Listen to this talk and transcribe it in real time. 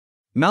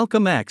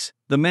Malcolm X,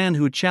 the Man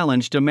Who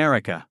Challenged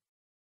America.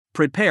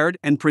 Prepared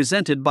and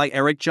presented by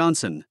Eric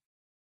Johnson.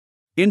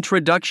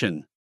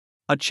 Introduction.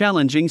 A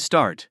challenging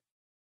start.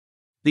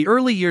 The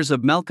early years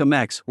of Malcolm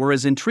X were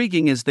as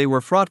intriguing as they were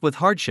fraught with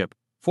hardship,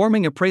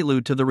 forming a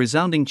prelude to the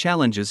resounding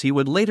challenges he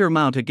would later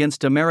mount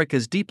against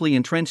America's deeply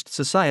entrenched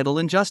societal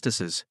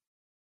injustices.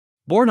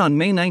 Born on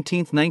May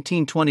 19,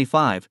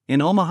 1925,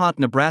 in Omaha,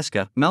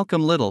 Nebraska,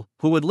 Malcolm Little,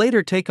 who would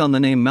later take on the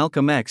name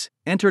Malcolm X,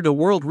 entered a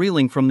world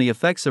reeling from the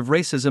effects of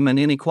racism and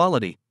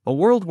inequality, a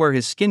world where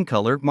his skin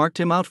color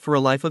marked him out for a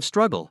life of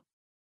struggle.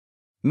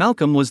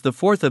 Malcolm was the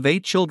fourth of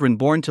 8 children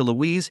born to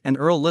Louise and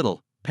Earl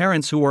Little,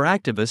 parents who were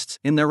activists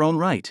in their own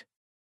right.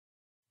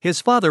 His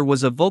father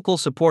was a vocal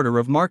supporter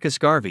of Marcus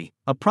Garvey,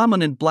 a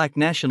prominent black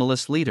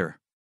nationalist leader.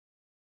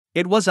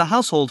 It was a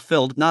household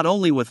filled not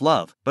only with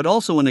love, but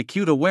also an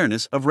acute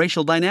awareness of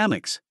racial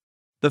dynamics.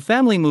 The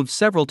family moved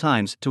several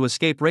times to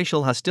escape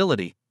racial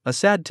hostility, a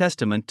sad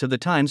testament to the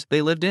times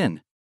they lived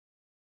in.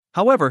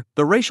 However,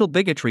 the racial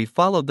bigotry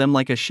followed them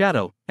like a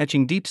shadow,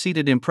 etching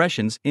deep-seated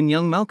impressions in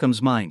young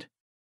Malcolm's mind.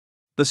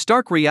 The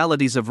stark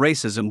realities of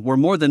racism were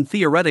more than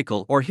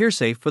theoretical or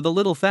hearsay for the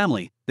Little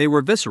family, they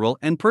were visceral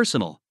and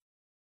personal.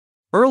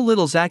 Earl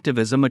Little's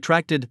activism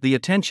attracted the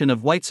attention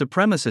of white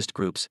supremacist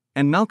groups,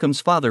 and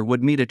Malcolm's father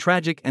would meet a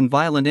tragic and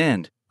violent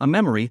end, a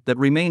memory that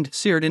remained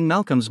seared in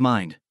Malcolm's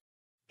mind.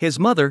 His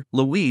mother,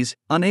 Louise,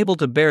 unable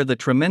to bear the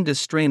tremendous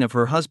strain of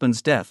her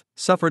husband's death,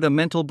 suffered a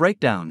mental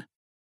breakdown.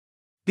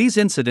 These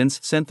incidents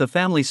sent the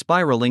family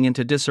spiraling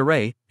into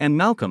disarray, and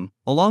Malcolm,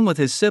 along with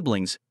his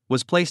siblings,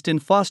 was placed in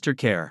foster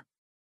care.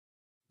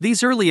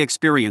 These early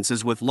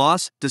experiences with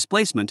loss,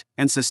 displacement,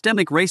 and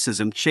systemic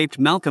racism shaped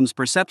Malcolm's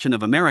perception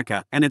of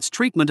America and its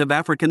treatment of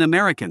African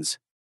Americans.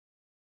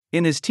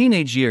 In his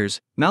teenage years,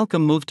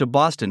 Malcolm moved to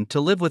Boston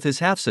to live with his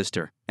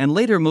half-sister, and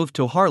later moved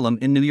to Harlem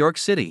in New York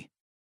City.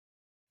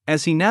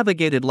 As he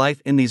navigated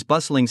life in these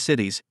bustling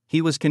cities,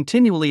 he was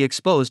continually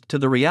exposed to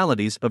the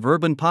realities of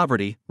urban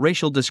poverty,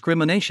 racial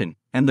discrimination,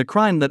 and the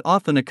crime that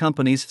often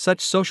accompanies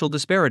such social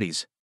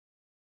disparities.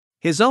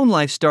 His own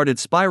life started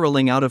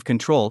spiraling out of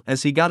control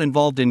as he got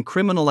involved in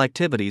criminal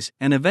activities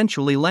and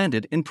eventually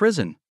landed in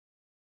prison.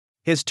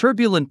 His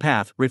turbulent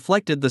path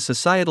reflected the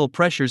societal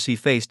pressures he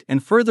faced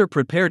and further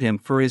prepared him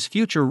for his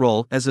future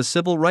role as a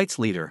civil rights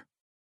leader.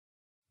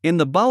 In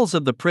the bowels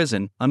of the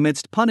prison,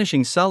 amidst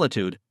punishing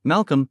solitude,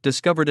 Malcolm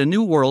discovered a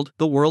new world,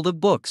 the world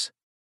of books.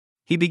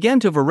 He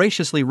began to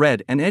voraciously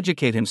read and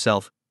educate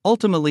himself,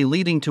 ultimately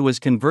leading to his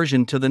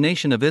conversion to the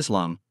Nation of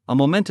Islam, a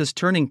momentous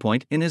turning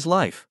point in his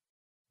life.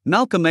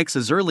 Malcolm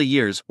X's early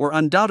years were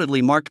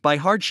undoubtedly marked by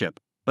hardship,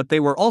 but they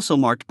were also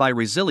marked by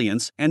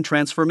resilience and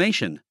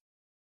transformation.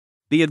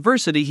 The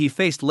adversity he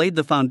faced laid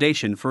the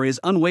foundation for his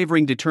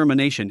unwavering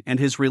determination and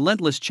his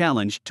relentless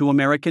challenge to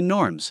American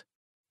norms.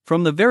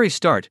 From the very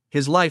start,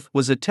 his life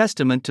was a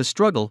testament to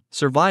struggle,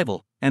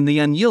 survival, and the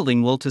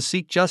unyielding will to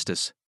seek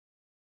justice.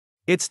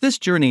 It's this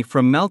journey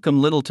from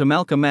Malcolm Little to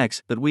Malcolm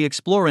X that we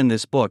explore in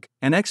this book,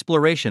 an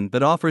exploration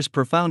that offers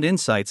profound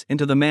insights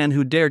into the man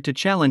who dared to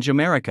challenge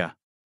America.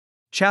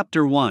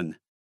 Chapter 1.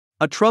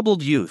 A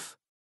Troubled Youth.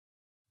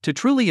 To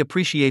truly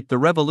appreciate the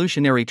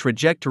revolutionary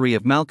trajectory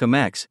of Malcolm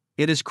X,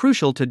 it is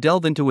crucial to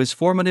delve into his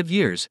formative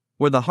years,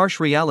 where the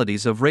harsh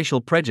realities of racial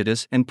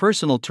prejudice and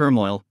personal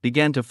turmoil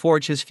began to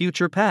forge his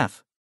future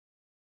path.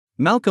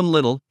 Malcolm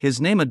Little,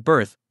 his name at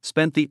birth,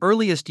 spent the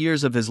earliest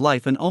years of his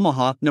life in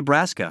Omaha,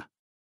 Nebraska.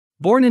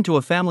 Born into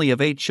a family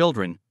of 8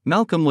 children,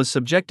 Malcolm was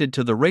subjected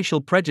to the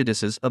racial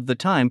prejudices of the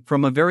time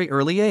from a very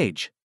early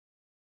age.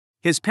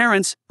 His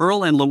parents,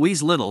 Earl and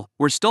Louise Little,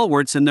 were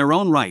stalwarts in their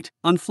own right,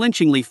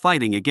 unflinchingly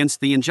fighting against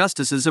the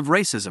injustices of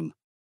racism.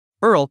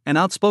 Earl, an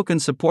outspoken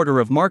supporter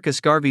of Marcus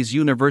Garvey's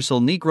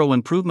Universal Negro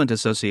Improvement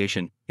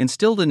Association,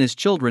 instilled in his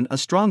children a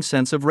strong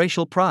sense of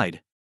racial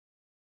pride.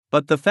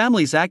 But the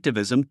family's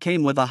activism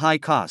came with a high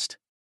cost.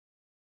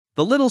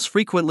 The Littles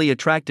frequently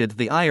attracted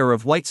the ire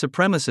of white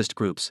supremacist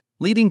groups,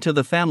 leading to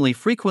the family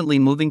frequently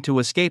moving to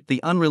escape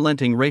the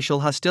unrelenting racial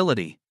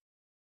hostility.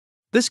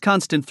 This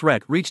constant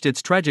threat reached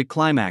its tragic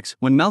climax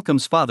when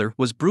Malcolm's father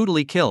was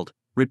brutally killed,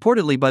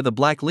 reportedly by the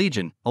Black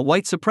Legion, a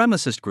white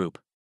supremacist group.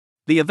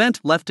 The event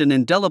left an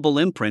indelible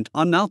imprint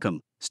on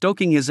Malcolm,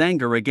 stoking his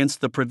anger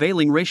against the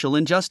prevailing racial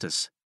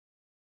injustice.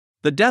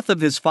 The death of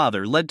his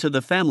father led to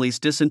the family's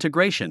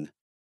disintegration.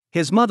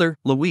 His mother,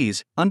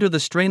 Louise, under the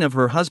strain of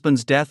her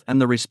husband's death and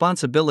the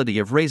responsibility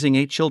of raising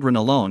 8 children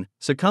alone,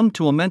 succumbed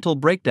to a mental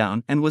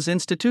breakdown and was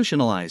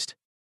institutionalized.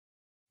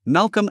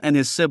 Malcolm and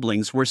his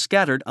siblings were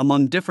scattered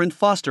among different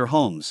foster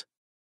homes.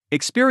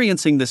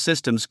 Experiencing the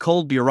system's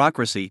cold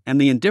bureaucracy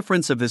and the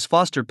indifference of his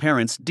foster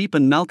parents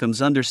deepened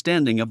Malcolm's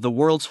understanding of the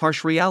world's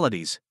harsh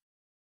realities.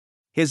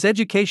 His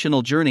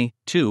educational journey,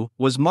 too,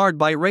 was marred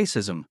by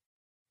racism.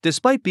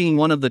 Despite being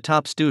one of the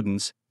top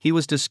students, he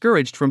was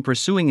discouraged from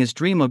pursuing his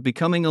dream of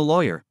becoming a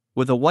lawyer,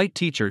 with a white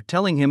teacher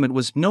telling him it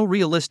was no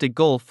realistic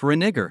goal for a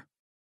nigger.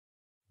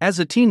 As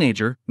a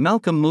teenager,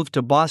 Malcolm moved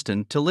to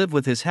Boston to live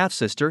with his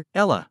half-sister,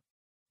 Ella.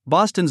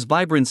 Boston's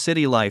vibrant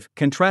city life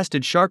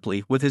contrasted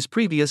sharply with his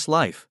previous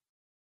life.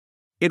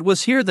 It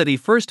was here that he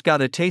first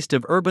got a taste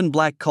of urban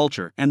black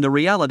culture and the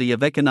reality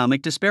of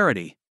economic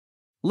disparity.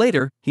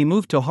 Later, he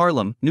moved to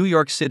Harlem, New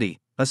York City,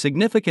 a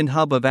significant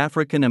hub of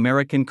African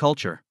American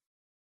culture.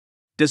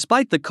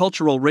 Despite the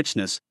cultural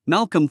richness,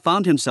 Malcolm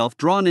found himself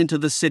drawn into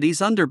the city's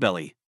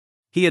underbelly.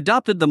 He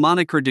adopted the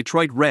moniker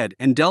Detroit Red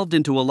and delved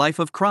into a life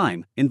of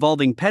crime,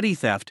 involving petty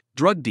theft,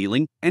 drug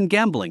dealing, and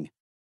gambling.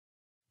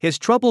 His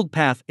troubled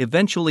path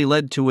eventually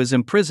led to his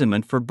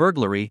imprisonment for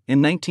burglary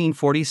in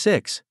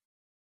 1946.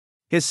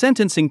 His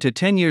sentencing to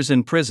 10 years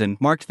in prison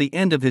marked the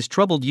end of his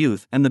troubled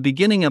youth and the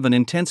beginning of an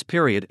intense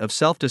period of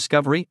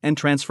self-discovery and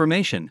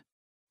transformation.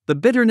 The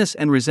bitterness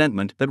and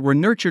resentment that were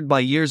nurtured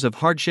by years of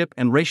hardship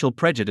and racial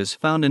prejudice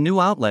found a new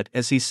outlet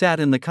as he sat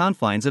in the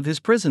confines of his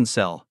prison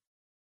cell.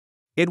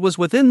 It was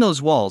within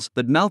those walls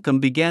that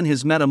Malcolm began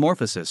his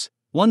metamorphosis,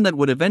 one that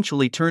would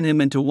eventually turn him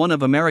into one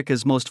of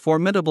America's most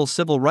formidable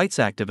civil rights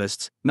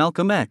activists,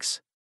 Malcolm X.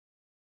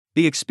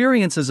 The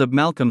experiences of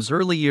Malcolm's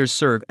early years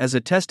serve as a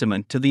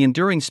testament to the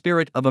enduring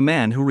spirit of a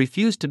man who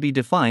refused to be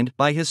defined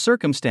by his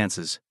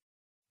circumstances.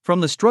 From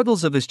the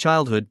struggles of his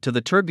childhood to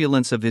the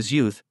turbulence of his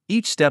youth,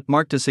 each step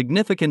marked a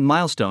significant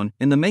milestone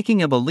in the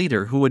making of a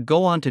leader who would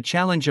go on to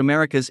challenge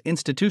America's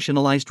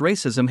institutionalized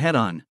racism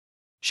head-on.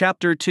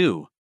 Chapter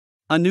 2.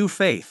 A New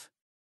Faith.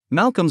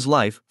 Malcolm's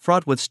life,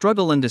 fraught with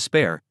struggle and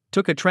despair,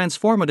 took a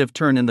transformative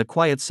turn in the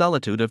quiet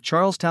solitude of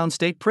Charlestown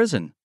State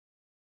Prison.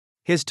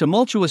 His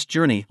tumultuous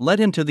journey led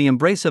him to the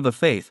embrace of a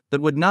faith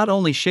that would not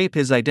only shape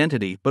his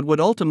identity but would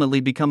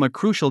ultimately become a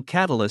crucial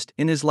catalyst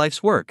in his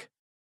life's work.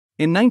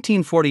 In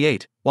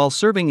 1948, while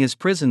serving his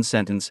prison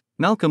sentence,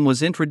 Malcolm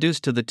was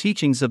introduced to the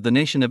teachings of the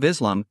Nation of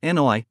Islam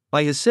 (NOI)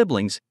 by his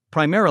siblings,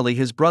 primarily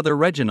his brother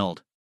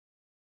Reginald.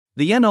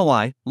 The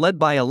NOI, led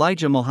by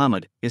Elijah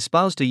Muhammad,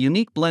 espoused a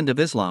unique blend of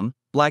Islam,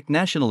 black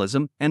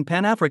nationalism, and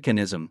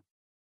Pan-Africanism.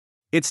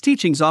 Its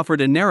teachings offered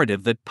a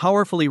narrative that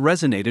powerfully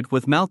resonated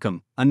with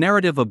Malcolm, a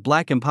narrative of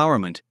black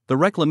empowerment, the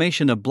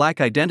reclamation of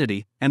black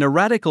identity, and a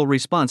radical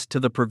response to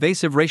the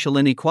pervasive racial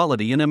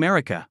inequality in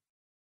America.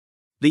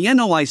 The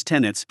NOI's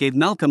tenets gave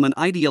Malcolm an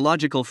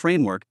ideological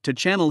framework to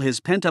channel his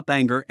pent-up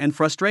anger and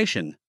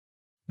frustration.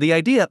 The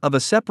idea of a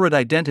separate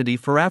identity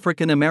for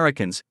African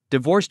Americans,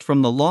 divorced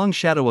from the long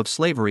shadow of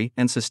slavery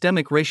and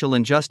systemic racial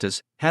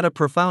injustice, had a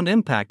profound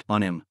impact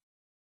on him.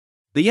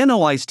 The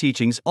NOI's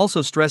teachings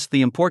also stressed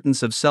the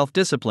importance of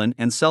self-discipline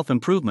and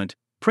self-improvement,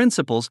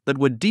 principles that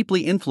would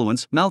deeply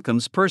influence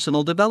Malcolm's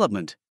personal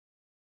development.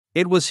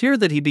 It was here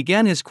that he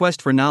began his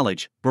quest for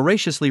knowledge,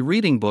 voraciously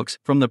reading books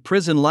from the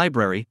prison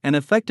library and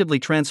effectively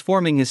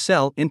transforming his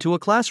cell into a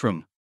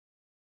classroom.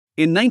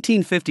 In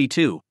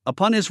 1952,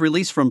 upon his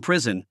release from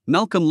prison,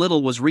 Malcolm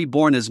Little was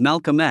reborn as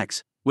Malcolm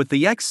X, with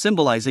the X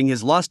symbolizing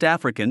his lost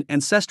African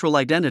ancestral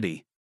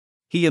identity.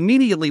 He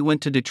immediately went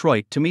to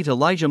Detroit to meet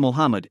Elijah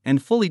Muhammad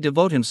and fully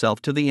devote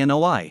himself to the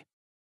NOI.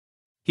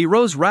 He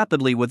rose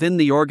rapidly within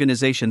the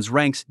organization's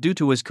ranks due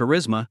to his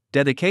charisma,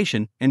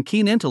 dedication, and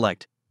keen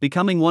intellect,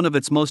 becoming one of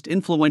its most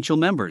influential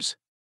members.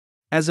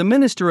 As a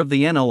minister of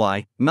the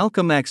NOI,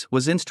 Malcolm X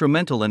was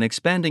instrumental in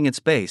expanding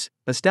its base,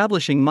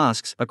 establishing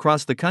mosques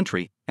across the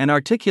country, and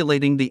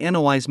articulating the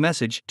NOI's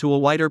message to a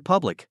wider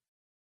public.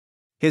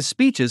 His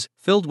speeches,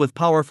 filled with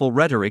powerful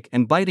rhetoric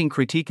and biting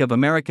critique of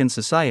American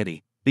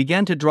society,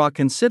 began to draw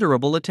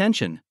considerable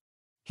attention.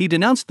 He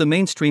denounced the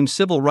mainstream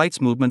civil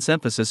rights movement's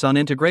emphasis on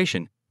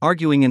integration,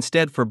 arguing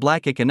instead for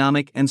black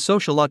economic and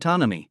social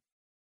autonomy.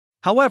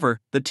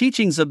 However, the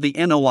teachings of the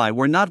NOI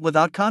were not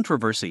without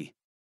controversy.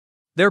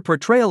 Their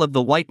portrayal of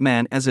the white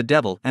man as a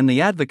devil and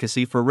the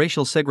advocacy for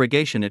racial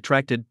segregation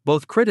attracted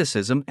both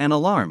criticism and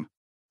alarm.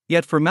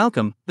 Yet for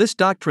Malcolm, this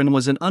doctrine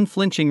was an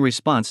unflinching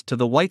response to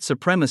the white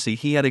supremacy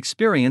he had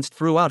experienced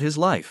throughout his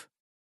life.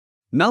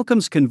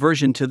 Malcolm's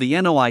conversion to the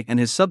NOI and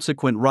his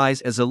subsequent rise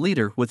as a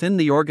leader within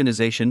the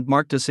organization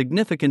marked a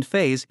significant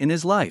phase in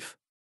his life.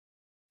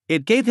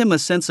 It gave him a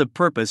sense of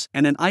purpose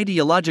and an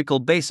ideological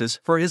basis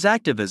for his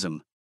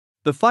activism.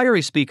 The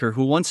fiery speaker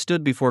who once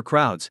stood before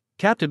crowds,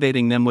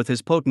 captivating them with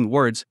his potent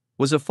words,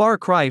 was a far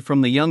cry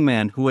from the young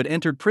man who had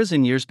entered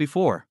prison years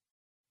before.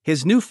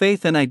 His new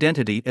faith and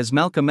identity as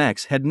Malcolm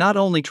X had not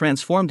only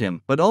transformed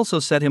him but also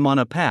set him on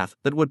a path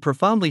that would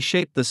profoundly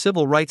shape the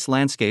civil rights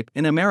landscape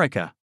in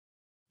America.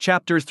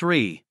 Chapter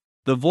 3.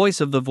 The Voice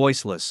of the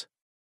Voiceless.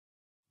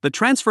 The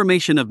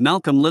transformation of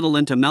Malcolm Little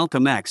into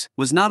Malcolm X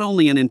was not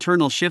only an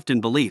internal shift in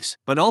beliefs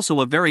but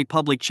also a very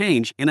public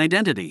change in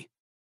identity.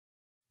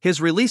 His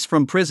release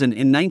from prison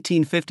in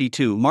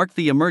 1952 marked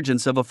the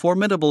emergence of a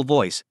formidable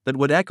voice that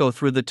would echo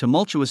through the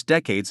tumultuous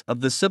decades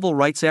of the civil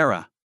rights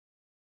era.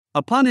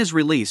 Upon his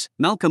release,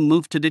 Malcolm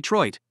moved to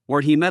Detroit,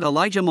 where he met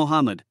Elijah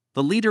Muhammad,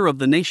 the leader of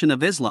the Nation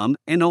of Islam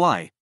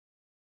 (NOI).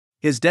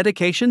 His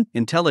dedication,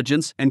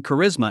 intelligence, and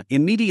charisma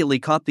immediately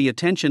caught the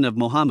attention of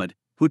Muhammad,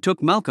 who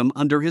took Malcolm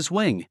under his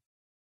wing.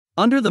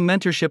 Under the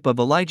mentorship of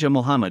Elijah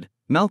Muhammad,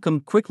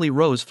 Malcolm quickly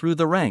rose through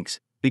the ranks,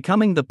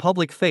 becoming the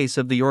public face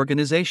of the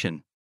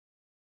organization.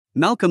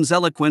 Malcolm's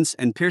eloquence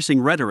and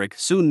piercing rhetoric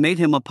soon made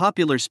him a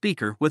popular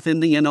speaker within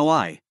the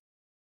NOI.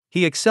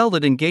 He excelled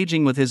at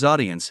engaging with his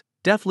audience,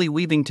 deftly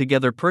weaving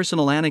together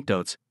personal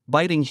anecdotes,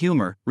 biting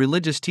humor,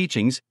 religious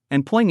teachings,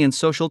 and poignant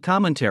social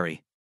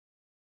commentary.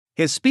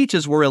 His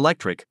speeches were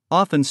electric,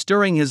 often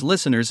stirring his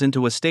listeners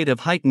into a state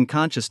of heightened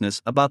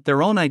consciousness about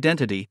their own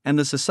identity and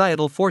the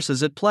societal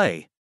forces at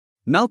play.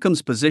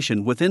 Malcolm's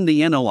position within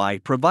the NOI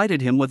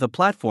provided him with a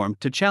platform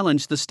to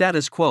challenge the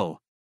status quo.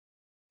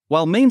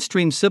 While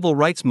mainstream civil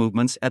rights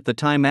movements at the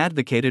time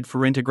advocated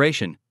for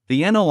integration,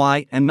 the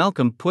NOI and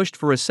Malcolm pushed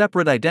for a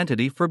separate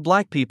identity for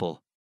black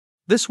people.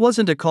 This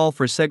wasn't a call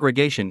for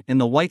segregation in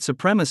the white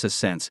supremacist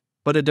sense,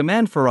 but a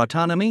demand for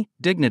autonomy,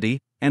 dignity,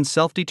 and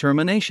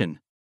self-determination.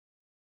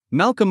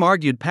 Malcolm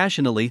argued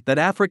passionately that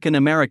African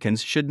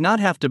Americans should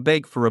not have to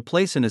beg for a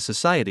place in a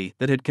society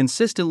that had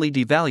consistently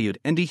devalued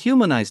and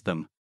dehumanized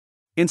them.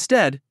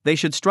 Instead, they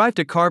should strive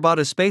to carve out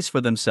a space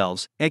for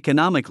themselves,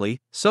 economically,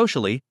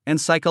 socially,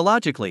 and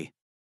psychologically.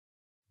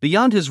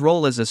 Beyond his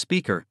role as a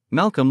speaker,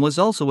 Malcolm was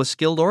also a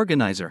skilled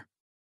organizer.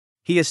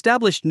 He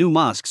established new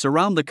mosques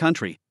around the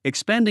country,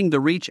 expanding the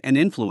reach and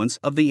influence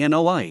of the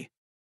NOI.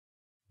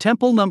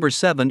 Temple No.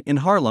 7 in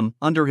Harlem,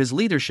 under his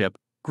leadership,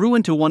 grew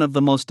into one of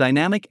the most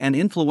dynamic and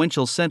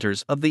influential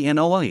centers of the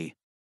NOI.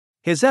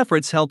 His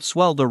efforts helped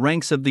swell the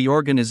ranks of the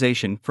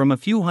organization from a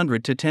few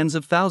hundred to tens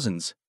of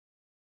thousands.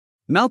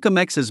 Malcolm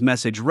X's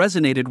message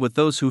resonated with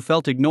those who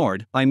felt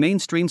ignored by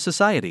mainstream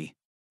society.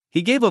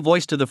 He gave a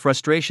voice to the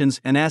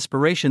frustrations and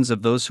aspirations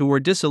of those who were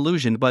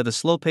disillusioned by the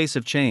slow pace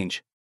of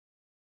change.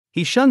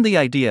 He shunned the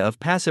idea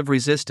of passive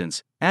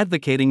resistance,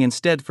 advocating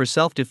instead for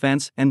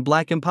self-defense and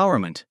black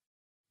empowerment.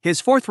 His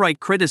forthright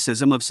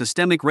criticism of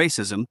systemic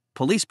racism,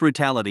 police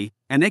brutality,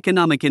 and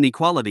economic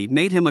inequality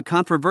made him a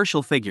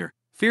controversial figure,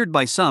 feared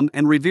by some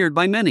and revered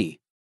by many.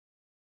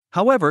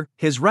 However,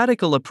 his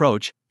radical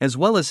approach, as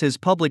well as his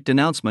public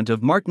denouncement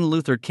of Martin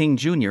Luther King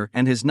Jr.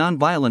 and his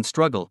nonviolent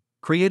struggle,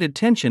 created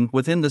tension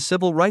within the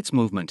civil rights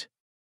movement.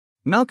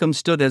 Malcolm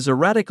stood as a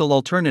radical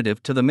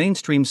alternative to the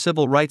mainstream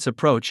civil rights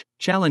approach,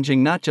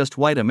 challenging not just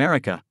white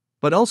America,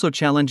 but also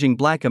challenging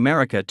black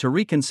America to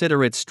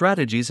reconsider its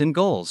strategies and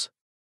goals.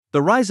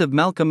 The rise of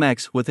Malcolm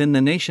X within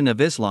the Nation of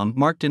Islam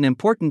marked an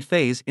important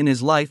phase in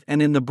his life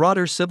and in the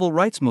broader civil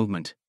rights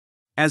movement.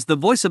 As the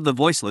voice of the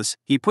voiceless,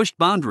 he pushed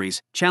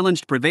boundaries,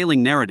 challenged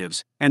prevailing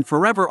narratives, and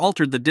forever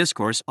altered the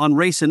discourse on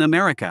race in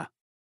America.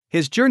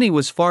 His journey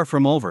was far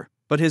from over,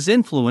 but his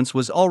influence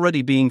was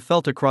already being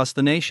felt across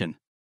the nation.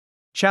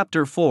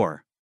 Chapter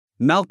 4.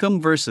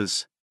 Malcolm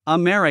vs.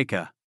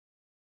 America.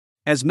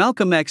 As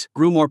Malcolm X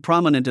grew more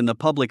prominent in the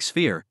public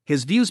sphere,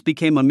 his views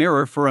became a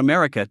mirror for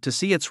America to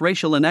see its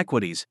racial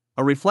inequities,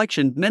 a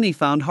reflection many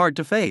found hard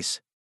to face.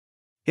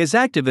 His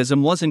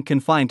activism wasn't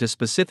confined to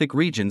specific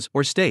regions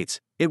or states,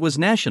 it was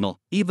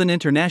national, even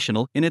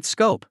international, in its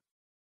scope.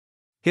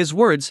 His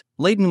words,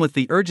 laden with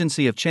the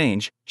urgency of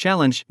change,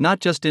 challenged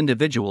not just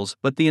individuals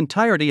but the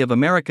entirety of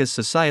America's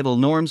societal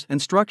norms and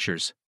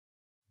structures.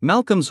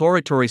 Malcolm's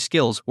oratory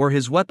skills were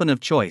his weapon of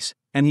choice,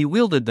 and he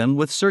wielded them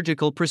with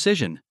surgical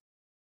precision.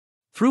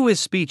 Through his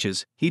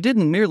speeches, he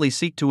didn't merely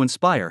seek to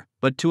inspire,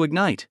 but to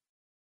ignite.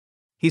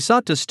 He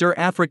sought to stir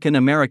African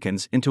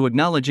Americans into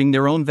acknowledging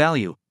their own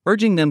value,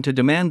 urging them to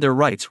demand their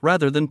rights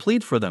rather than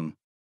plead for them.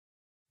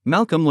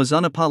 Malcolm was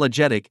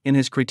unapologetic in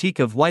his critique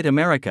of white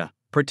America,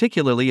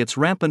 particularly its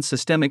rampant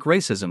systemic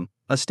racism,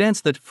 a stance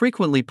that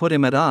frequently put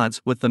him at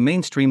odds with the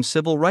mainstream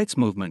civil rights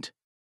movement.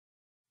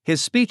 His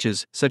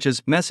speeches, such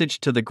as Message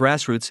to the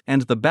Grassroots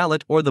and The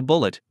Ballot or the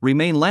Bullet,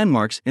 remain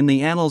landmarks in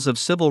the annals of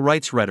civil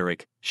rights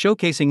rhetoric,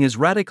 showcasing his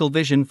radical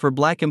vision for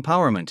black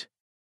empowerment.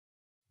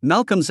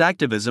 Malcolm's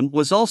activism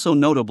was also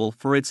notable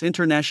for its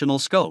international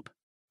scope.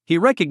 He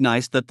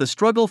recognized that the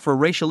struggle for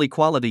racial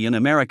equality in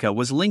America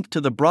was linked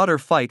to the broader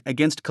fight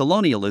against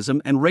colonialism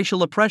and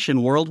racial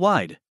oppression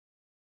worldwide.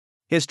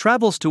 His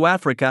travels to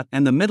Africa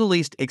and the Middle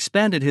East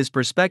expanded his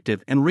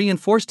perspective and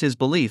reinforced his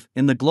belief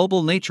in the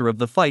global nature of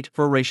the fight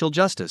for racial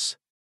justice.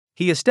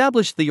 He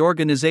established the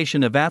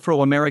Organization of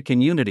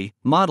Afro-American Unity,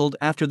 modeled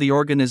after the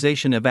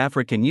Organization of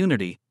African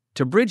Unity,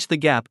 to bridge the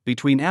gap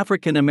between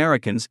African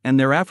Americans and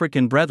their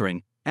African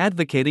brethren,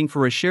 advocating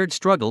for a shared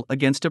struggle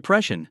against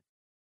oppression.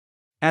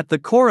 At the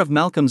core of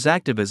Malcolm's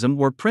activism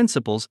were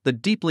principles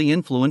that deeply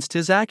influenced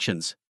his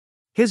actions.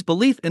 His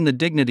belief in the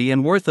dignity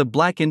and worth of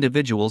black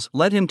individuals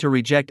led him to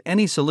reject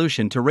any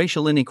solution to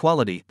racial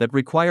inequality that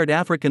required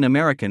African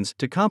Americans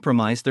to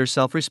compromise their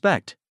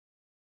self-respect.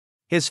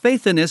 His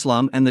faith in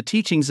Islam and the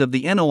teachings of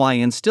the NOI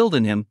instilled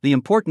in him the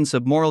importance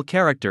of moral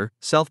character,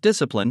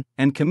 self-discipline,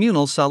 and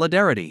communal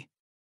solidarity.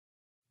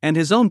 And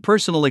his own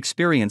personal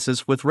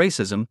experiences with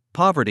racism,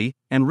 poverty,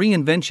 and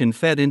reinvention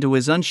fed into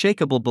his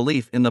unshakable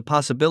belief in the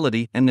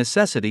possibility and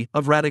necessity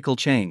of radical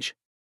change.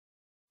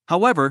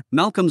 However,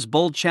 Malcolm's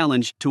bold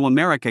challenge to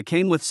America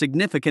came with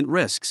significant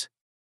risks.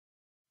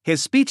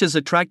 His speeches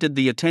attracted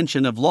the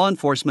attention of law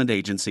enforcement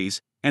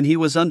agencies, and he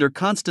was under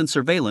constant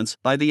surveillance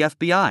by the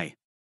FBI.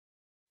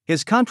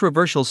 His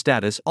controversial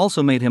status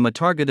also made him a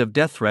target of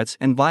death threats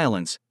and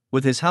violence,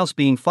 with his house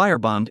being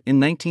firebombed in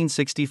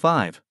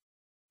 1965.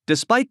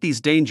 Despite these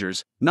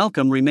dangers,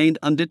 Malcolm remained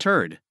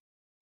undeterred.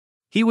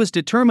 He was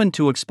determined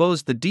to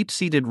expose the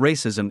deep-seated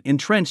racism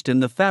entrenched in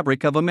the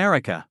fabric of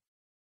America.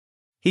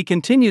 He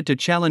continued to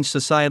challenge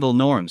societal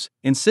norms,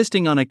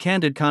 insisting on a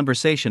candid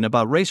conversation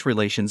about race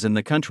relations in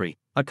the country,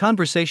 a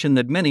conversation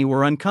that many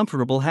were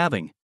uncomfortable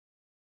having.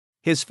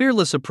 His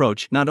fearless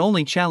approach not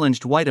only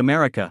challenged white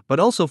America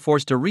but also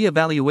forced a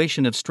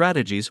re-evaluation of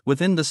strategies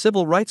within the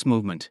civil rights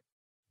movement.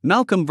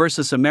 Malcolm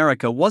versus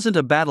America wasn't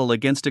a battle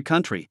against a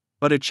country,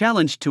 but a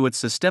challenge to its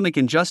systemic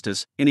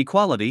injustice,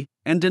 inequality,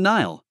 and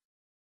denial.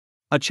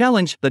 A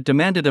challenge that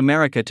demanded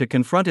America to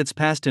confront its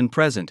past and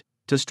present,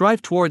 to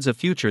strive towards a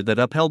future that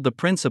upheld the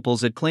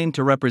principles it claimed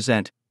to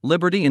represent: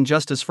 liberty and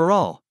justice for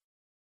all.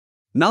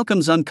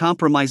 Malcolm's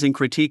uncompromising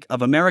critique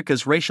of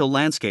America's racial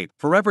landscape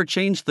forever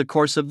changed the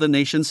course of the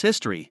nation's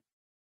history.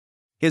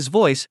 His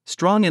voice,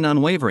 strong and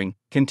unwavering,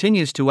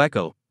 continues to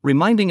echo,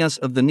 reminding us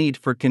of the need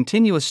for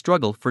continuous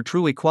struggle for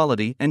true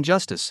equality and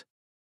justice.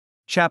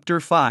 Chapter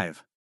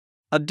 5.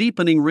 A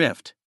Deepening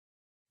Rift.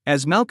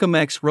 As Malcolm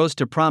X rose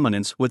to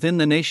prominence within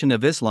the Nation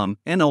of Islam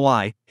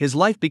 (NOI), his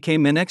life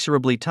became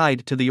inexorably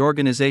tied to the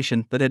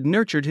organization that had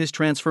nurtured his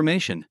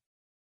transformation.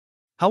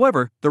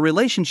 However, the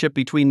relationship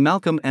between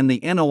Malcolm and the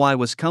NOI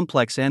was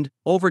complex and,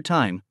 over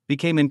time,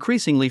 became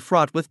increasingly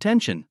fraught with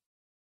tension.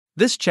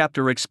 This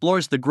chapter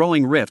explores the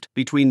growing rift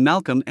between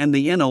Malcolm and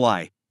the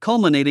NOI,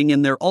 culminating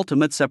in their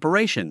ultimate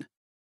separation.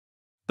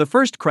 The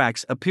first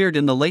cracks appeared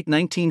in the late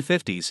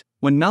 1950s,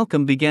 when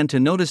Malcolm began to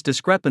notice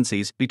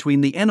discrepancies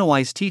between the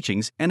NOI's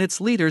teachings and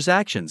its leaders'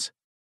 actions.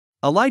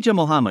 Elijah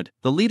Muhammad,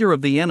 the leader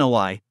of the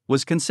NOI,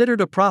 was considered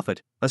a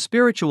prophet, a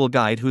spiritual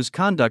guide whose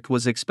conduct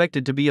was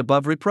expected to be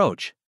above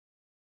reproach.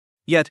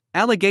 Yet,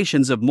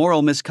 allegations of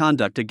moral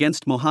misconduct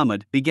against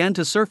Muhammad began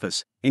to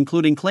surface,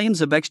 including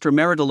claims of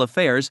extramarital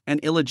affairs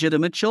and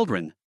illegitimate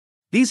children.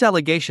 These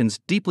allegations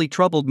deeply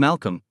troubled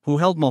Malcolm, who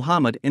held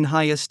Muhammad in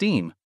high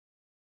esteem.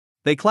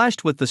 They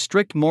clashed with the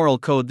strict moral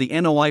code the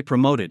NOI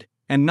promoted,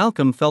 and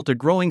Malcolm felt a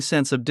growing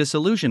sense of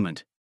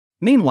disillusionment.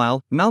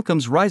 Meanwhile,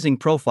 Malcolm's rising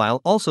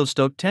profile also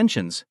stoked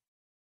tensions.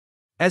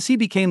 As he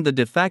became the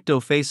de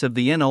facto face of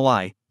the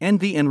NOI,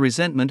 envy and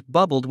resentment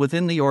bubbled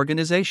within the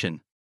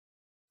organization.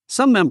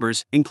 Some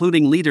members,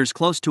 including leaders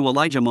close to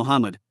Elijah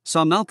Muhammad,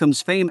 saw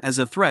Malcolm's fame as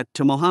a threat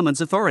to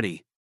Muhammad's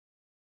authority.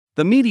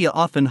 The media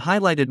often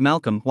highlighted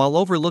Malcolm while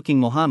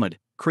overlooking Muhammad,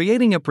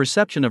 creating a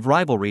perception of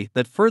rivalry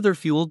that further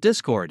fueled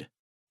discord.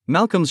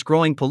 Malcolm's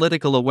growing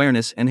political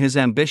awareness and his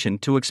ambition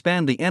to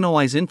expand the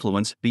NOI's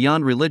influence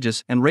beyond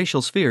religious and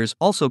racial spheres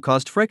also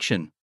caused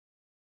friction.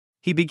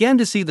 He began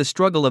to see the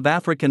struggle of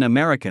African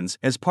Americans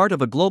as part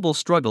of a global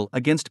struggle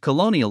against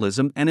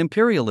colonialism and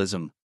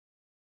imperialism.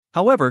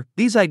 However,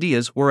 these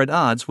ideas were at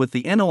odds with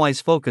the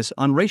NOI's focus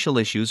on racial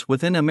issues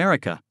within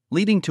America,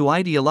 leading to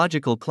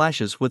ideological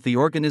clashes with the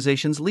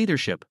organization's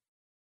leadership.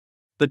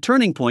 The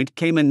turning point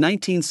came in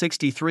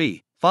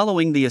 1963,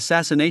 following the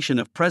assassination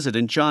of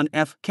President John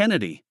F.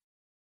 Kennedy.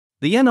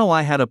 The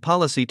NOI had a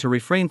policy to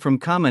refrain from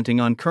commenting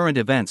on current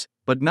events,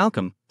 but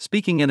Malcolm,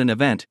 speaking at an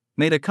event,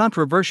 made a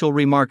controversial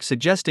remark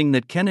suggesting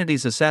that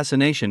Kennedy's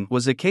assassination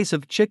was a case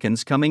of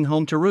chickens coming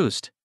home to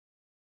roost.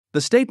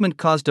 The statement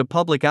caused a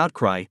public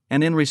outcry,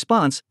 and in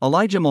response,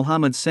 Elijah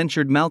Muhammad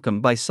censured Malcolm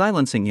by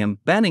silencing him,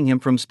 banning him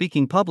from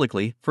speaking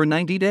publicly for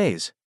 90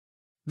 days.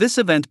 This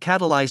event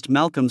catalyzed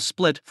Malcolm's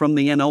split from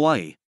the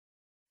NOI.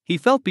 He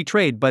felt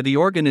betrayed by the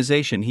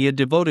organization he had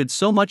devoted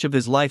so much of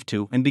his life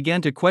to and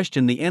began to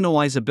question the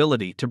NOI's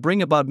ability to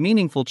bring about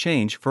meaningful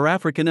change for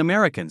African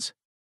Americans.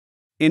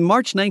 In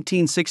March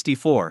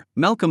 1964,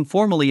 Malcolm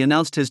formally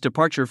announced his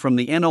departure from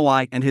the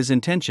NOI and his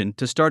intention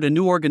to start a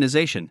new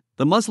organization,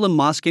 the Muslim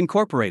Mosque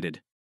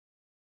Incorporated.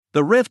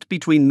 The rift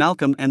between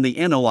Malcolm and the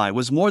NOI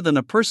was more than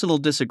a personal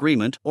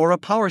disagreement or a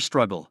power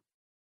struggle.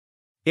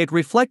 It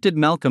reflected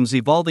Malcolm's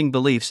evolving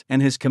beliefs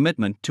and his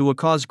commitment to a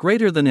cause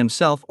greater than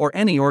himself or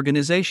any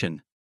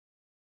organization.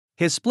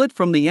 His split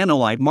from the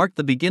NOI marked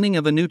the beginning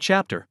of a new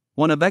chapter,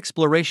 one of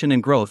exploration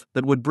and growth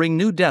that would bring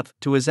new depth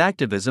to his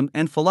activism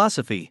and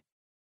philosophy.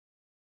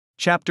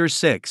 Chapter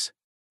 6.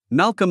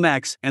 Malcolm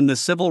X and the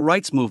Civil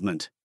Rights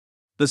Movement.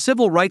 The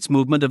Civil Rights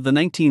Movement of the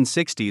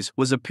 1960s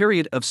was a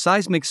period of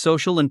seismic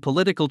social and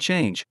political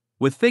change,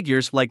 with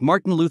figures like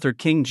Martin Luther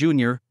King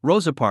Jr.,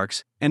 Rosa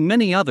Parks, and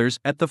many others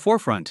at the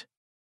forefront.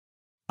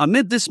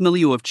 Amid this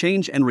milieu of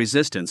change and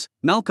resistance,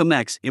 Malcolm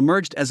X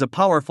emerged as a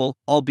powerful,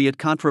 albeit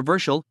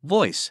controversial,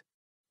 voice.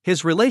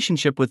 His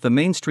relationship with the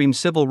mainstream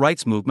civil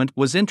rights movement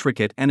was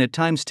intricate and at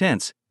times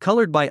tense,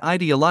 colored by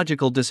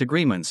ideological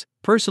disagreements,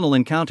 personal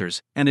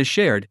encounters, and a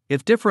shared,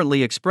 if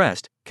differently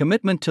expressed,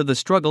 commitment to the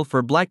struggle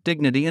for black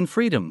dignity and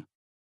freedom.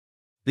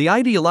 The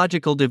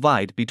ideological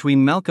divide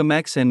between Malcolm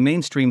X and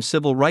mainstream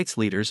civil rights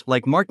leaders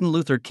like Martin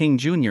Luther King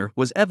Jr.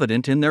 was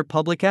evident in their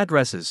public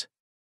addresses.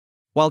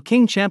 While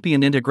King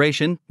championed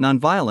integration,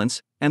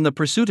 nonviolence, and the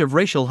pursuit of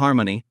racial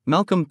harmony,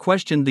 Malcolm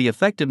questioned the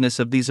effectiveness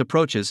of these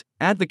approaches,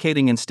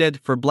 advocating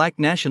instead for black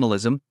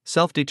nationalism,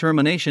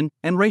 self-determination,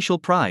 and racial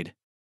pride.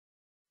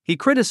 He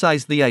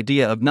criticized the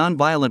idea of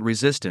nonviolent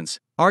resistance,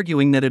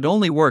 arguing that it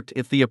only worked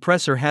if the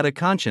oppressor had a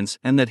conscience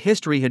and that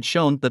history had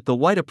shown that the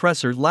white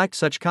oppressor lacked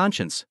such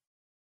conscience.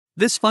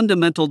 This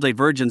fundamental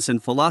divergence in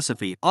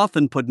philosophy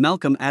often put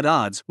Malcolm at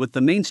odds with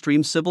the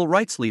mainstream civil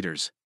rights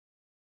leaders.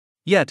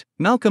 Yet,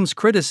 Malcolm's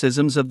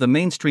criticisms of the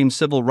mainstream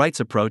civil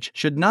rights approach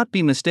should not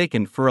be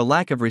mistaken for a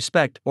lack of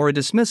respect or a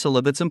dismissal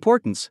of its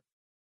importance.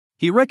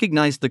 He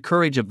recognized the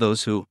courage of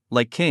those who,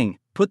 like King,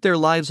 put their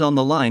lives on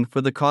the line for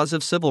the cause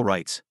of civil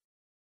rights.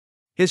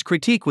 His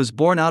critique was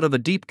born out of a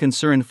deep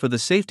concern for the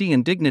safety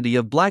and dignity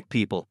of black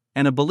people,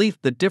 and a belief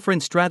that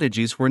different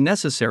strategies were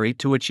necessary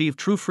to achieve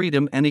true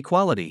freedom and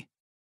equality.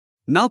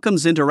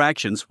 Malcolm's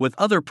interactions with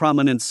other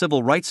prominent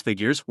civil rights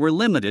figures were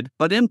limited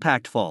but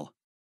impactful.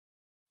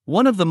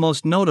 One of the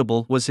most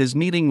notable was his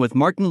meeting with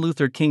Martin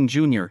Luther King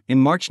Jr. in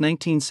March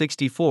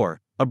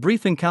 1964, a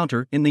brief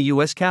encounter in the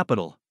U.S.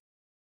 Capitol.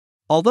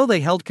 Although they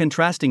held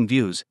contrasting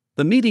views,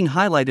 the meeting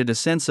highlighted a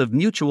sense of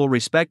mutual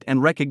respect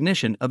and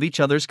recognition of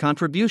each other's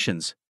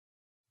contributions.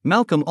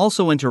 Malcolm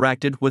also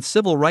interacted with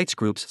civil rights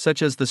groups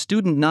such as the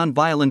Student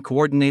Nonviolent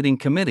Coordinating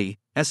Committee,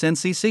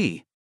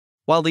 SNCC.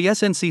 While the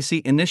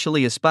SNCC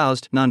initially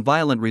espoused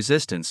nonviolent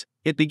resistance,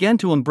 it began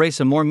to embrace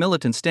a more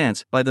militant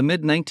stance by the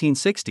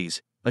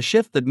mid-1960s, a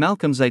shift that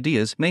Malcolm's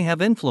ideas may have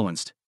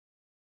influenced.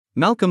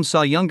 Malcolm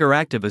saw younger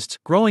activists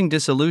growing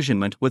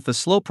disillusionment with the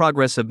slow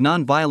progress of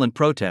nonviolent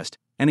protest,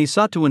 and he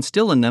sought to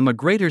instill in them a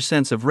greater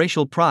sense of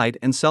racial pride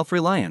and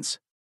self-reliance.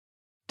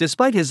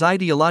 Despite his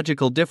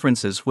ideological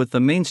differences with the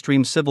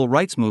mainstream civil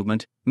rights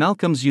movement,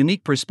 Malcolm's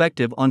unique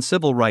perspective on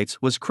civil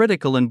rights was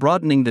critical in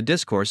broadening the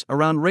discourse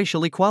around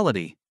racial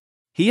equality.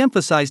 He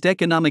emphasized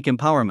economic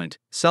empowerment,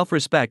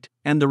 self-respect,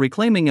 and the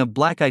reclaiming of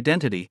black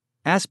identity,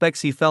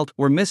 aspects he felt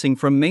were missing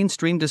from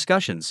mainstream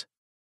discussions.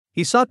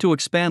 He sought to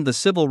expand the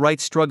civil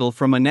rights struggle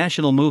from a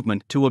national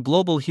movement to a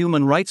global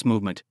human rights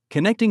movement,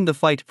 connecting the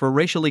fight for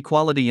racial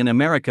equality in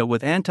America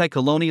with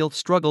anti-colonial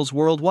struggles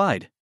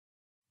worldwide.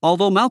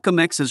 Although Malcolm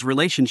X's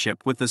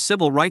relationship with the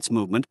civil rights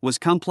movement was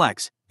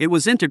complex, it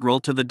was integral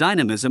to the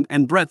dynamism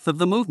and breadth of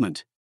the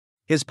movement.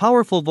 His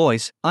powerful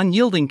voice,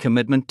 unyielding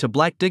commitment to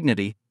black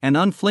dignity, and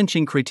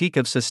unflinching critique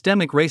of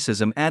systemic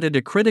racism added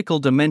a critical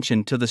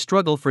dimension to the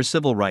struggle for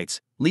civil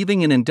rights,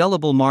 leaving an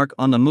indelible mark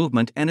on the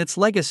movement and its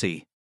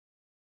legacy.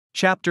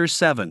 Chapter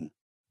 7.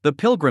 The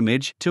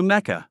Pilgrimage to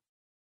Mecca.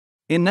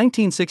 In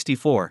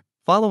 1964,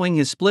 following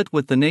his split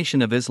with the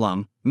Nation of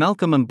Islam,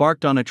 Malcolm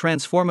embarked on a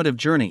transformative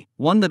journey,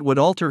 one that would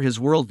alter his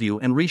worldview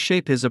and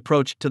reshape his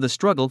approach to the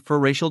struggle for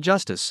racial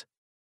justice.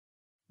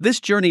 This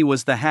journey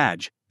was the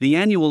Hajj, the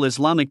annual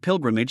Islamic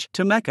pilgrimage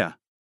to Mecca.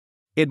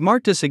 It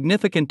marked a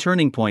significant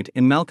turning point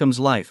in Malcolm's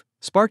life,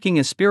 sparking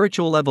a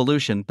spiritual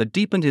evolution that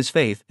deepened his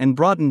faith and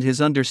broadened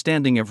his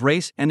understanding of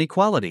race and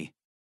equality.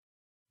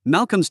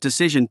 Malcolm's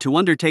decision to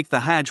undertake the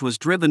Hajj was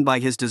driven by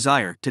his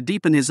desire to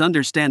deepen his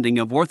understanding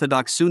of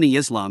Orthodox Sunni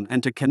Islam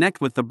and to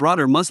connect with the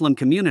broader Muslim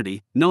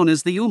community, known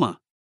as the Ummah.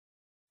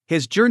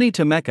 His journey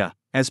to Mecca,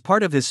 as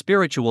part of his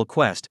spiritual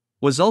quest,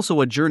 was also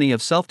a journey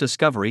of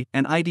self-discovery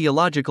and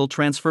ideological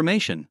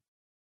transformation.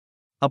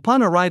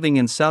 Upon arriving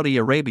in Saudi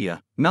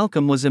Arabia,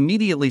 Malcolm was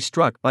immediately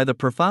struck by the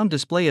profound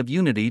display of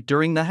unity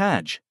during the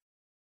Hajj.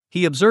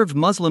 He observed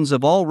Muslims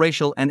of all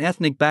racial and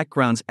ethnic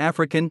backgrounds,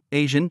 African,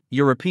 Asian,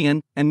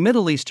 European, and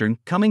Middle Eastern,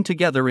 coming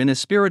together in a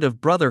spirit of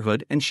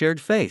brotherhood and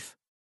shared faith.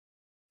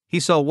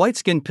 He saw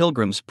white-skinned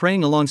pilgrims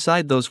praying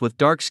alongside those with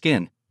dark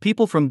skin,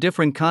 people from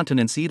different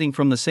continents eating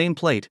from the same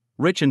plate,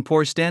 rich and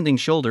poor standing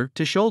shoulder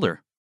to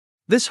shoulder.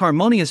 This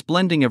harmonious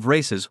blending of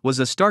races was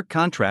a stark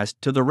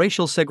contrast to the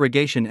racial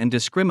segregation and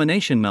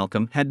discrimination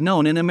Malcolm had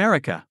known in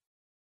America.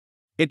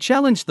 It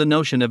challenged the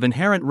notion of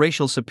inherent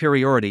racial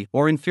superiority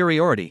or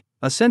inferiority,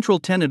 a central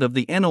tenet of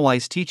the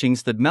NOI's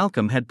teachings that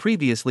Malcolm had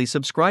previously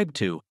subscribed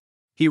to.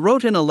 He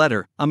wrote in a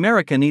letter,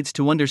 "America needs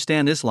to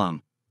understand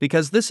Islam,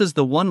 because this is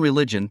the one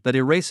religion that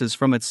erases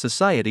from its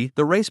society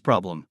the race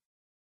problem."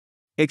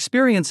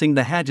 Experiencing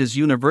the Hajj's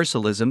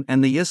universalism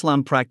and the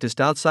Islam practiced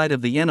outside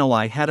of the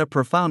NOI had a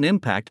profound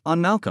impact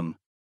on Malcolm.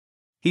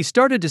 He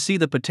started to see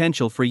the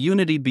potential for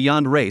unity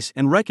beyond race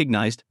and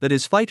recognized that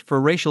his fight for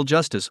racial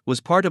justice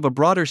was part of a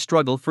broader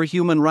struggle for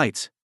human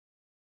rights.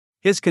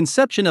 His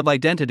conception of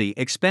identity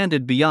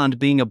expanded beyond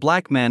being a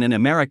black man in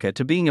America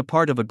to being a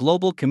part of a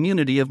global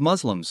community of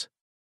Muslims.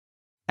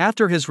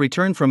 After his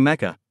return from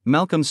Mecca,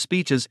 Malcolm's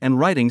speeches and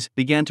writings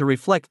began to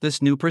reflect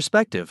this new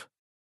perspective.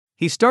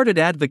 He started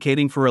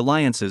advocating for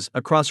alliances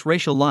across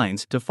racial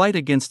lines to fight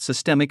against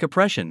systemic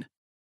oppression.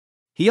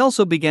 He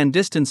also began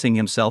distancing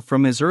himself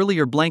from his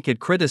earlier blanket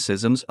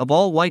criticisms of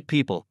all white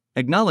people,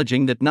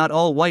 acknowledging that not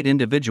all white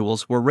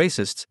individuals were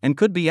racists and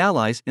could be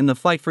allies in the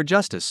fight for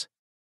justice.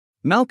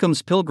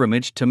 Malcolm's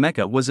pilgrimage to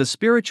Mecca was a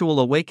spiritual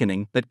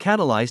awakening that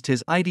catalyzed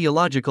his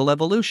ideological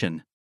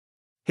evolution.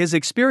 His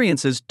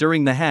experiences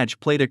during the Hajj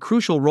played a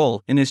crucial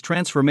role in his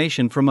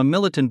transformation from a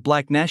militant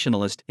black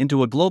nationalist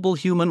into a global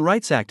human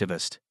rights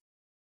activist.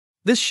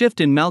 This shift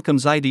in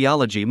Malcolm's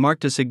ideology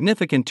marked a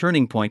significant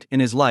turning point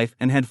in his life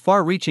and had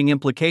far-reaching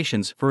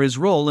implications for his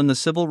role in the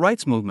civil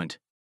rights movement.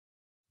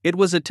 It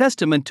was a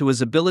testament to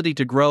his ability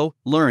to grow,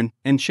 learn,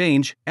 and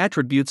change,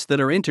 attributes that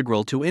are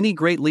integral to any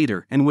great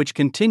leader and which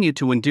continue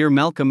to endear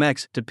Malcolm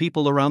X to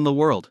people around the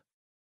world.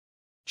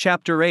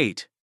 Chapter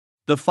 8.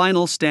 The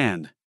final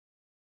stand.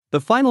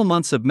 The final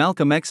months of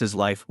Malcolm X's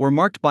life were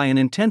marked by an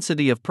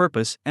intensity of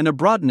purpose and a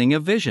broadening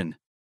of vision.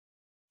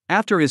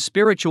 After his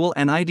spiritual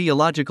and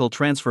ideological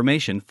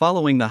transformation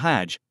following the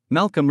Hajj,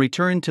 Malcolm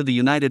returned to the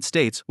United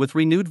States with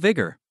renewed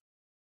vigor.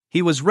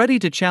 He was ready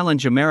to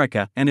challenge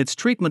America and its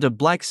treatment of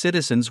black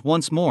citizens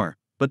once more,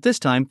 but this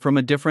time from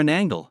a different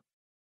angle.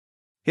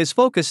 His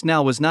focus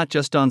now was not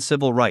just on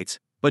civil rights,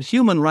 but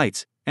human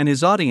rights, and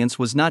his audience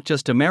was not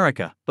just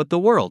America, but the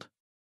world.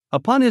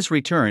 Upon his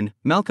return,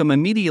 Malcolm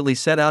immediately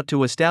set out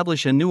to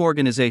establish a new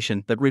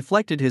organization that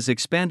reflected his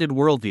expanded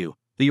worldview,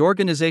 the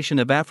Organization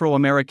of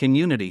Afro-American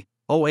Unity,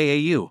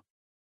 OAAU.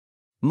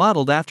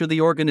 Modeled after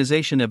the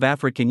Organization of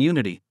African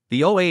Unity,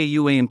 the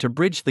OAAU aimed to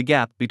bridge the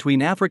gap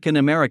between African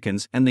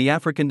Americans and the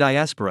African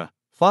diaspora,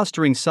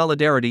 fostering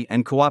solidarity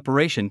and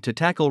cooperation to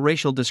tackle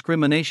racial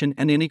discrimination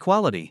and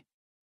inequality.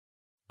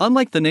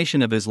 Unlike the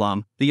Nation of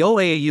Islam, the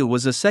OAAU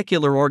was a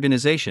secular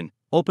organization,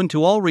 open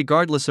to all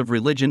regardless of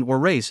religion or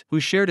race who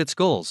shared its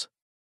goals.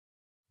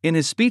 In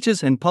his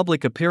speeches and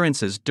public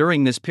appearances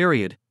during this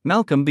period,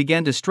 Malcolm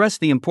began to stress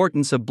the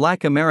importance of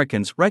Black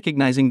Americans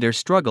recognizing their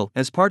struggle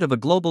as part of a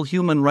global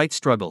human rights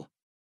struggle.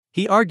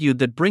 He argued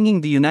that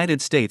bringing the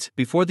United States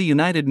before the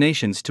United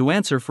Nations to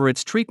answer for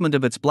its treatment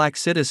of its black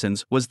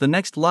citizens was the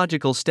next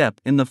logical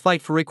step in the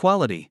fight for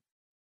equality.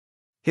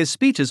 His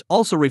speeches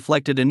also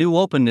reflected a new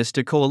openness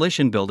to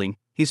coalition building.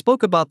 He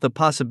spoke about the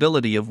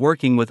possibility of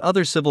working with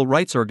other civil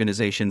rights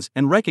organizations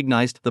and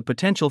recognized the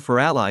potential for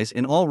allies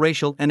in all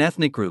racial and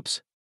ethnic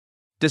groups.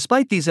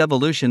 Despite these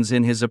evolutions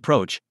in his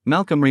approach,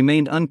 Malcolm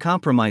remained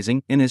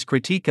uncompromising in his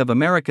critique of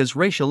America's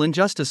racial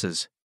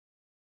injustices.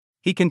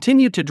 He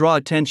continued to draw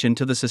attention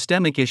to the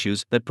systemic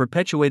issues that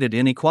perpetuated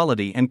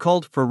inequality and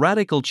called for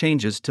radical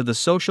changes to the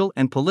social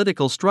and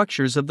political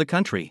structures of the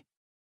country.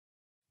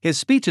 His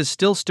speeches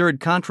still stirred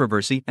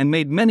controversy and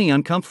made many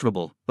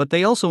uncomfortable, but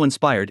they also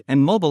inspired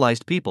and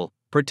mobilized people,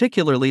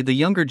 particularly the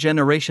younger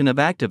generation of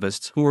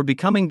activists who were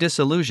becoming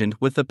disillusioned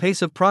with the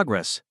pace of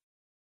progress.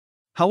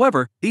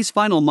 However, these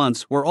final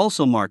months were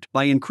also marked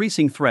by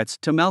increasing threats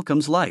to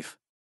Malcolm's life.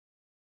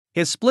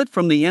 His split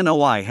from the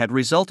NOI had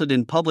resulted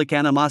in public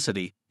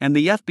animosity, and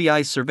the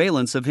FBI's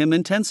surveillance of him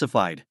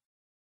intensified.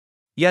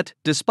 Yet,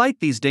 despite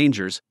these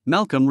dangers,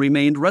 Malcolm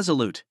remained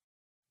resolute.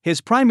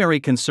 His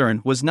primary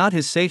concern was not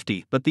his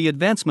safety but the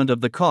advancement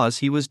of the cause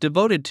he was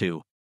devoted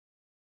to.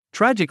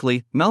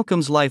 Tragically,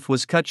 Malcolm's life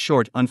was cut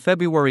short on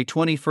February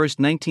 21,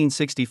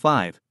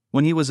 1965,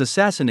 when he was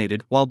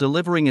assassinated while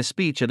delivering a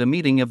speech at a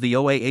meeting of the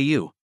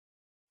OAAU.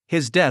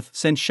 His death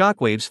sent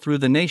shockwaves through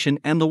the nation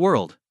and the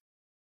world.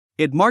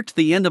 It marked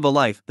the end of a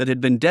life that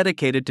had been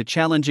dedicated to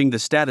challenging the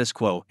status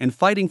quo and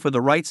fighting for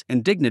the rights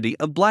and dignity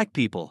of Black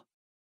people.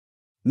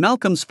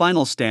 Malcolm's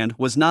final stand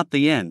was not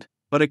the end,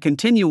 but a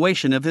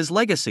continuation of his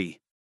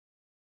legacy.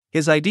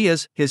 His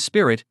ideas, his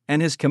spirit,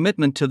 and his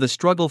commitment to the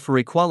struggle for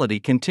equality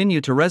continue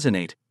to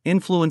resonate,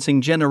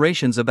 influencing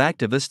generations of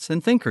activists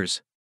and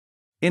thinkers.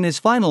 In his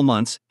final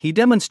months, he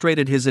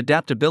demonstrated his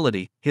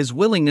adaptability, his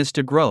willingness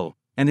to grow,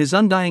 and his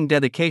undying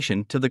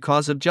dedication to the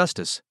cause of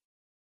justice.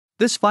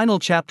 This final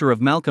chapter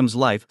of Malcolm's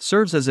life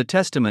serves as a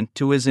testament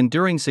to his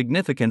enduring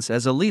significance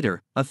as a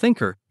leader, a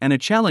thinker, and a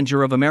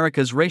challenger of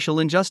America's racial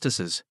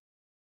injustices.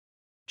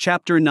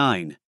 Chapter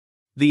 9.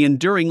 The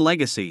Enduring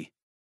Legacy.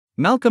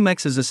 Malcolm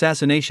X's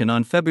assassination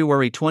on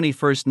February 21,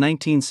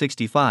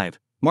 1965,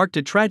 marked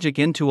a tragic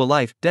end to a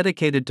life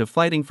dedicated to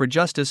fighting for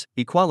justice,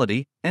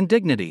 equality, and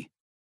dignity.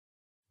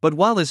 But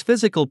while his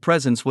physical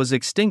presence was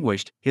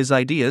extinguished, his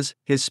ideas,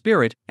 his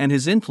spirit, and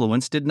his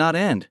influence did not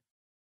end.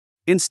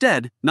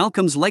 Instead,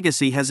 Malcolm's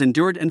legacy has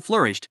endured and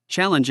flourished,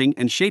 challenging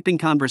and shaping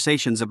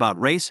conversations about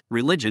race,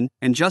 religion,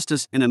 and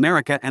justice in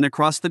America and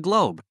across the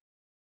globe.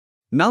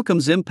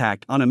 Malcolm's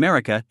impact on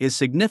America is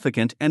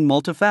significant and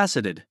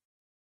multifaceted.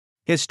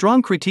 His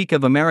strong critique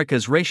of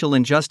America's racial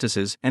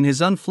injustices and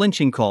his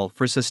unflinching call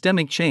for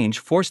systemic change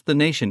forced the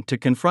nation to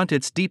confront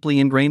its deeply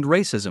ingrained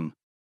racism.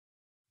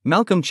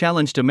 Malcolm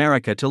challenged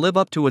America to live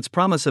up to its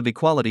promise of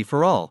equality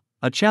for all,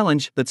 a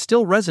challenge that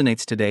still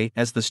resonates today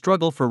as the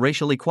struggle for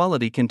racial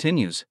equality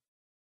continues.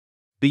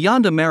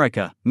 Beyond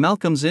America,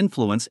 Malcolm's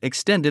influence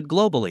extended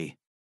globally.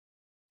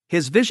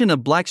 His vision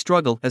of Black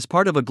struggle as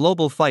part of a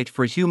global fight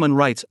for human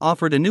rights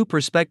offered a new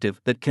perspective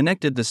that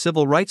connected the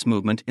civil rights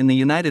movement in the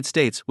United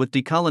States with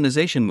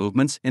decolonization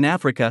movements in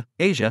Africa,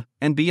 Asia,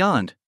 and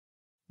beyond.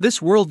 This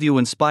worldview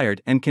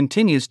inspired and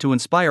continues to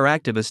inspire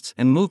activists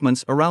and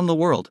movements around the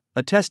world,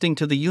 attesting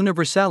to the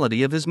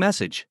universality of his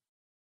message.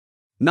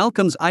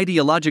 Malcolm's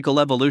ideological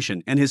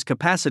evolution and his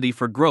capacity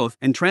for growth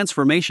and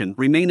transformation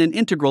remain an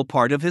integral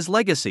part of his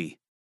legacy.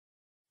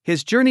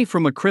 His journey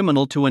from a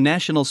criminal to a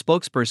national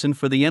spokesperson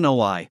for the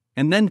NOI,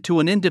 and then to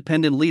an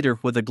independent leader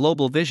with a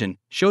global vision,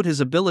 showed his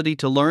ability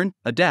to learn,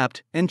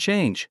 adapt, and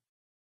change.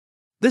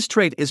 This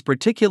trait is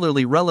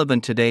particularly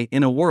relevant today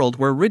in a world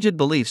where rigid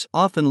beliefs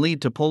often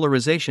lead to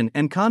polarization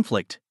and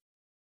conflict.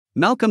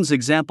 Malcolm's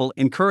example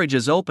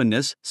encourages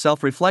openness,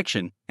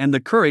 self-reflection, and the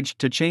courage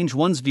to change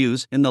one's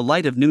views in the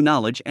light of new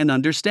knowledge and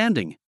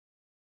understanding.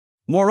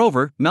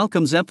 Moreover,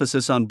 Malcolm's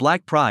emphasis on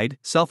black pride,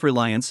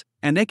 self-reliance,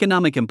 and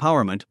economic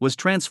empowerment was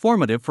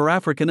transformative for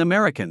African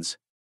Americans.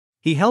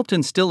 He helped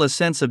instill a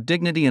sense of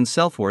dignity and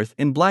self-worth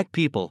in black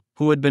people,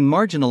 who had been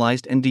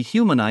marginalized and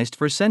dehumanized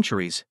for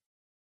centuries.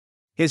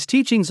 His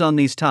teachings on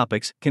these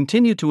topics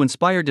continue to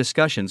inspire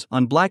discussions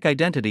on black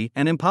identity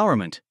and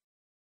empowerment.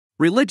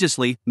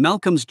 Religiously,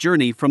 Malcolm's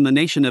journey from the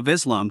Nation of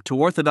Islam to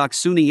Orthodox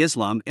Sunni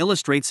Islam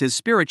illustrates his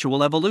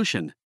spiritual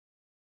evolution.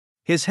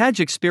 His Hajj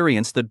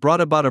experience that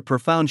brought about a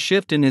profound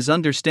shift in his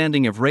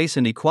understanding of race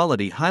and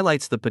equality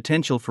highlights the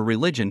potential for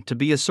religion to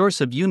be a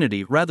source of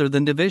unity rather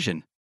than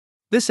division.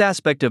 This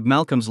aspect of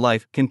Malcolm's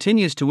life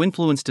continues to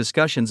influence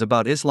discussions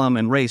about Islam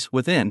and race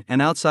within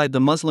and outside the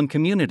Muslim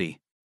community.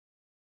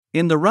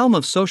 In the realm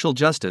of social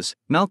justice,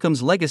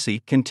 Malcolm's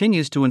legacy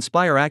continues to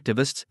inspire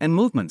activists and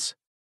movements.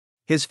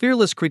 His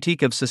fearless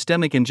critique of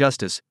systemic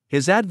injustice,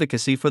 his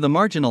advocacy for the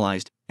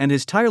marginalized, and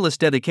his tireless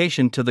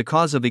dedication to the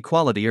cause of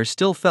equality are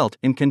still felt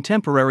in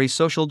contemporary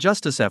social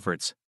justice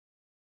efforts.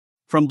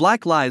 From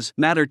Black Lives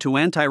Matter to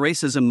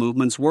anti-racism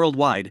movements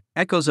worldwide,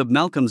 echoes of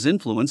Malcolm's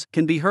influence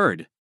can be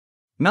heard.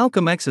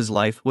 Malcolm X's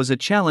life was a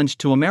challenge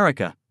to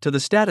America, to the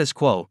status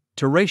quo,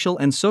 to racial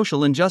and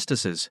social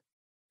injustices.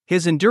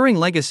 His enduring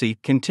legacy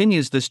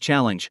continues this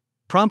challenge,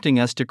 prompting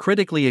us to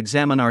critically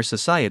examine our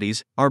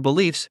societies, our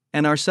beliefs,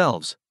 and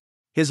ourselves.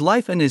 His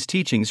life and his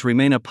teachings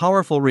remain a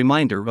powerful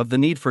reminder of the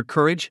need for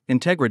courage,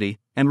 integrity,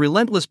 and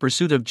relentless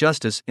pursuit of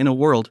justice in a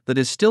world that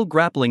is still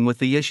grappling with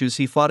the issues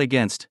he fought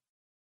against.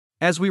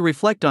 As we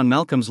reflect on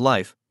Malcolm's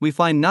life, we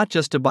find not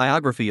just a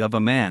biography of a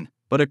man,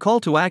 but a call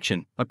to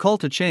action, a call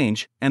to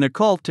change, and a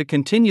call to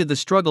continue the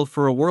struggle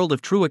for a world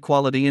of true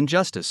equality and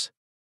justice.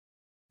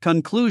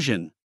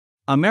 Conclusion: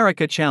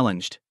 America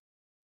Challenged.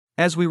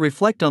 As we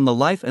reflect on the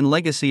life and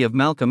legacy of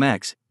Malcolm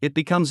X, it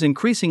becomes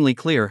increasingly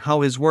clear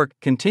how his work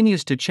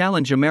continues to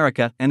challenge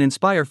America and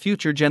inspire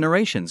future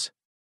generations.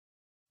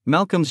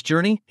 Malcolm's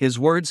journey, his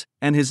words,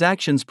 and his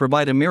actions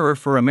provide a mirror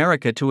for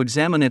America to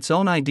examine its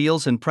own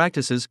ideals and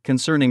practices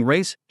concerning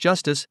race,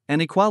 justice,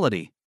 and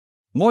equality.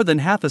 More than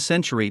half a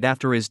century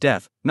after his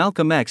death,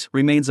 Malcolm X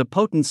remains a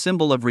potent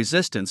symbol of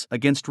resistance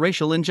against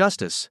racial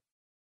injustice.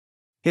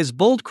 His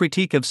bold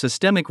critique of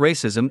systemic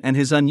racism and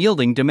his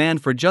unyielding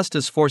demand for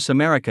justice force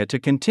America to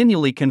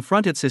continually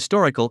confront its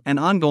historical and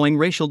ongoing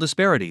racial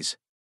disparities.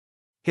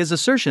 His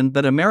assertion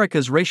that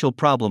America's racial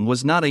problem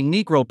was not a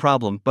Negro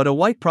problem but a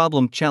white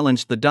problem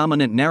challenged the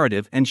dominant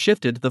narrative and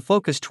shifted the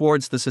focus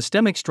towards the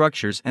systemic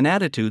structures and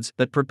attitudes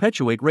that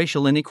perpetuate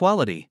racial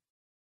inequality.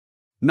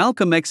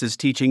 Malcolm X's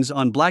teachings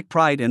on black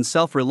pride and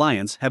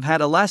self-reliance have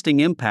had a lasting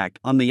impact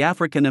on the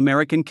African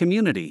American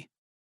community.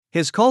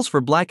 His calls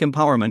for black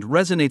empowerment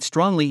resonate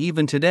strongly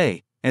even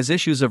today, as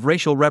issues of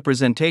racial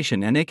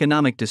representation and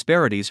economic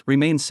disparities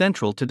remain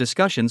central to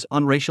discussions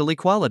on racial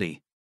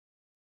equality.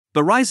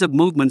 The rise of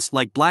movements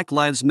like Black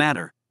Lives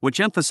Matter, which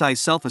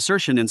emphasize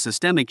self-assertion and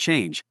systemic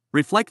change,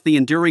 reflect the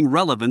enduring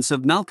relevance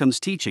of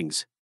Malcolm's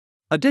teachings.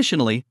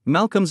 Additionally,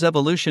 Malcolm's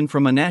evolution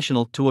from a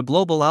national to a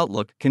global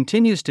outlook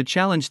continues to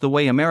challenge the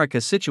way America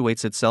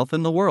situates itself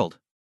in the world.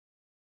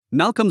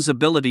 Malcolm's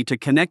ability to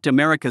connect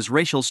America's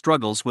racial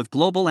struggles with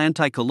global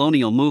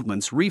anti-colonial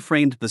movements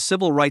reframed the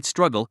civil rights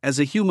struggle as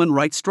a human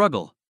rights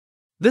struggle.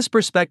 This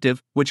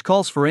perspective, which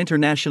calls for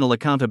international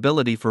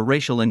accountability for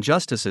racial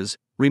injustices,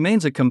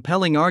 remains a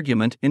compelling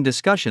argument in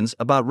discussions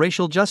about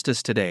racial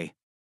justice today.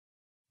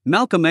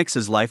 Malcolm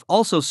X's life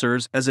also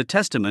serves as a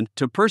testament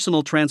to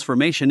personal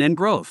transformation and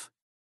growth.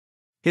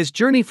 His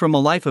journey from a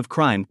life of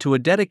crime to a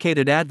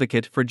dedicated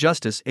advocate for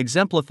justice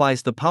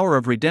exemplifies the power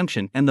of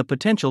redemption and the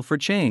potential for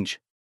change.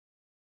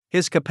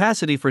 His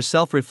capacity for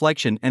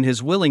self-reflection and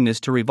his willingness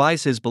to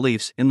revise his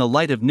beliefs in the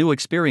light of new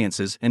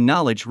experiences and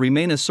knowledge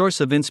remain a source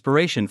of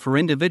inspiration for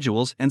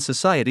individuals and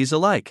societies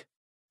alike.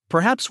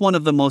 Perhaps one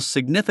of the most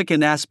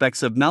significant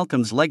aspects of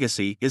Malcolm's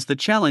legacy is the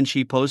challenge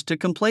he posed to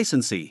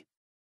complacency.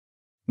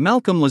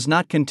 Malcolm was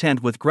not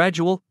content with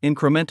gradual,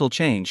 incremental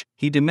change,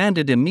 he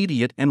demanded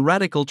immediate and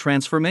radical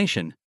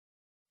transformation.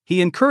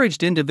 He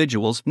encouraged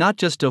individuals not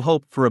just to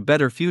hope for a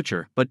better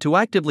future but to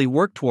actively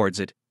work towards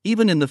it,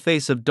 even in the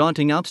face of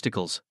daunting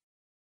obstacles.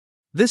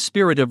 This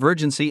spirit of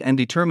urgency and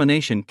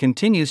determination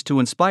continues to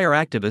inspire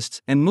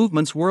activists and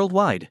movements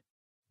worldwide.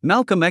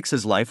 Malcolm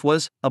X's life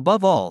was,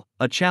 above all,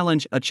 a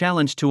challenge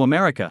to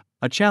America,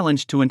 a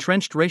challenge to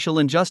entrenched racial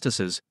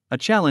injustices, a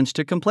challenge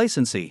to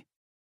complacency.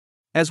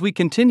 As we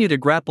continue to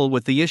grapple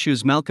with the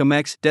issues Malcolm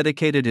X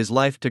dedicated his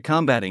life to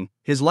combating,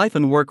 his life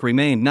and work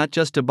remain not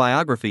just a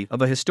biography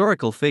of a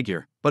historical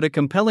figure, but a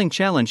compelling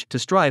challenge to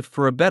strive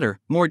for a better,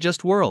 more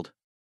just world.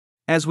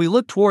 As we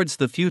look towards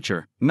the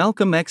future,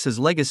 Malcolm X's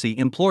legacy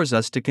implores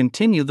us to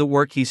continue the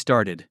work he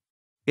started.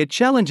 It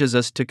challenges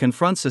us to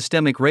confront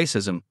systemic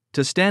racism,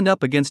 to stand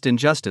up against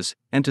injustice,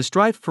 and to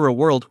strive for a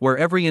world where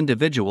every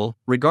individual,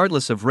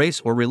 regardless of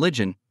race or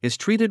religion, is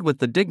treated with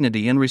the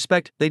dignity and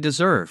respect they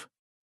deserve.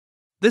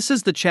 This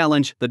is the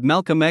challenge that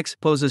Malcolm X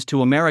poses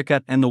to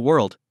America and the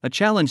world, a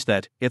challenge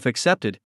that, if accepted,